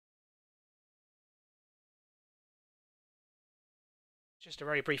Just a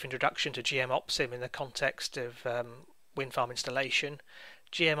very brief introduction to GM OPSIM in the context of wind farm installation.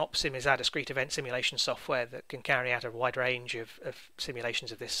 GM OPSIM is our discrete event simulation software that can carry out a wide range of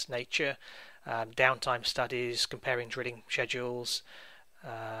simulations of this nature, downtime studies, comparing drilling schedules,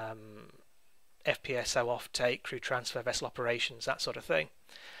 FPSO offtake, crew transfer, vessel operations, that sort of thing.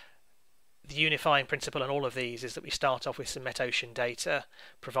 The unifying principle in all of these is that we start off with some Met Ocean data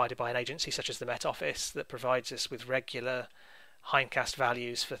provided by an agency such as the Met Office that provides us with regular hindcast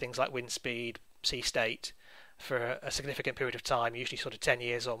values for things like wind speed, sea state for a significant period of time, usually sort of 10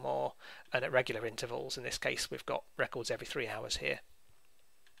 years or more, and at regular intervals. In this case, we've got records every 3 hours here.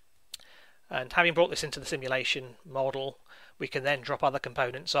 And having brought this into the simulation model, we can then drop other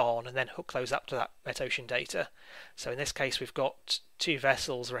components on and then hook those up to that Met Ocean data. So in this case, we've got 2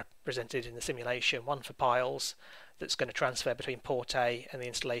 vessels represented in the simulation, one for piles that's going to transfer between port A and the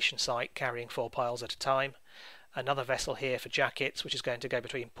installation site, carrying 4 piles at a time. Another vessel here for jackets, which is going to go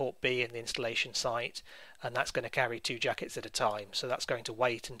between port B and the installation site, and that's going to carry 2 jackets at a time. So that's going to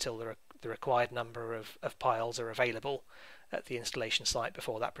wait until the required number of piles are available at the installation site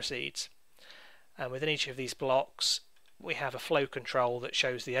before that proceeds. And within each of these blocks, we have a flow control that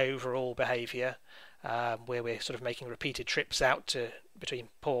shows the overall behaviour, where we're sort of making repeated trips out to between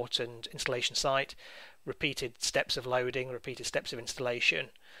port and installation site, repeated steps of loading, repeated steps of installation,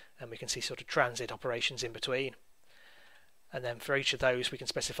 and we can see sort of transit operations in between. And then for each of those we can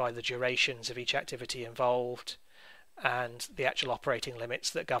specify the durations of each activity involved and the actual operating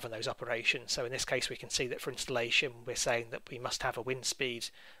limits that govern those operations. So in this case we can see that for installation we're saying that we must have a wind speed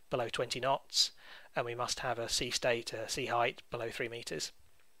below 20 knots and we must have a sea state, a sea height below 3 meters.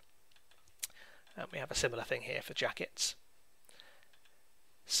 And we have a similar thing here for jackets.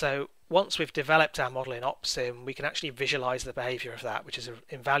 So once we've developed our model in OPSIM, we can actually visualize the behavior of that, which is an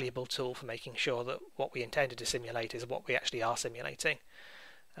invaluable tool for making sure that what we intended to simulate is what we actually are simulating.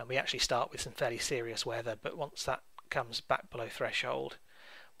 And we actually start with some fairly serious weather, but once that comes back below threshold,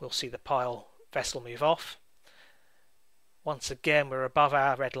 we'll see the pile vessel move off. Once again, we're above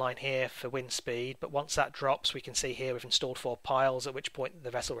our red line here for wind speed, but once that drops, we can see here we've installed 4 piles, at which point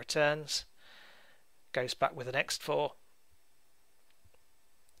the vessel returns, goes back with the next 4.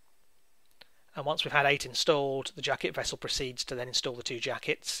 And once we've had 8 installed, the jacket vessel proceeds to then install the 2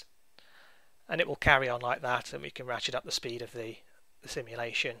 jackets, and it will carry on like that, and we can ratchet up the speed of the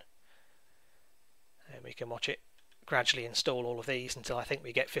simulation, and we can watch it gradually install all of these until I think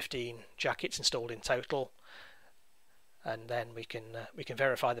we get 15 jackets installed in total, and then we can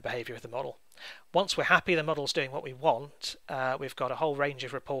verify the behavior of the model. Once we're happy the model's doing what we want, we've got a whole range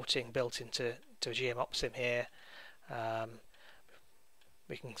of reporting built into GM OPSIM here.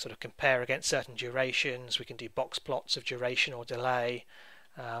 We can sort of compare against certain durations, we can do box plots of duration or delay,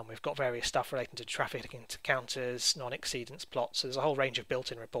 we've got various stuff relating to traffic counters, non-exceedance plots, so there's a whole range of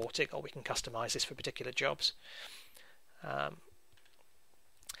built-in reporting, or we can customize this for particular jobs.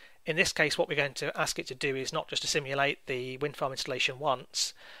 In this case what we're going to ask it to do is not just to simulate the wind farm installation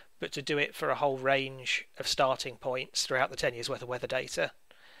once, but to do it for a whole range of starting points throughout the 10 years worth of weather data.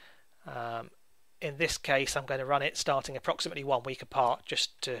 In this case I'm going to run it starting approximately 1 week apart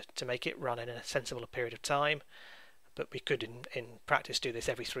just to make it run in a sensible period of time, but we could in practice do this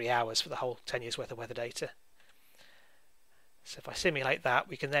every 3 hours for the whole 10 years worth of weather data. So if I simulate that,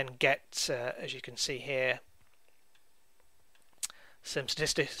 we can then get, as you can see here, some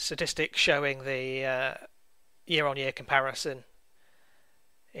statistics showing the year-on-year comparison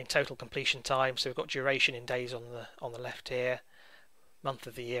in total completion time. So we've got duration in days on the left here, month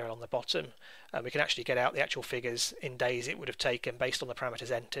of the year on the bottom, and we can actually get out the actual figures in days it would have taken based on the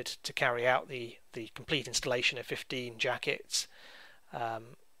parameters entered to carry out the complete installation of 15 jackets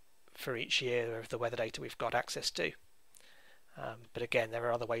for each year of the weather data we've got access to. But again, there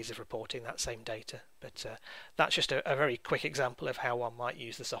are other ways of reporting that same data, but that's just a very quick example of how one might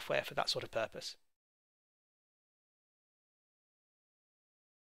use the software for that sort of purpose.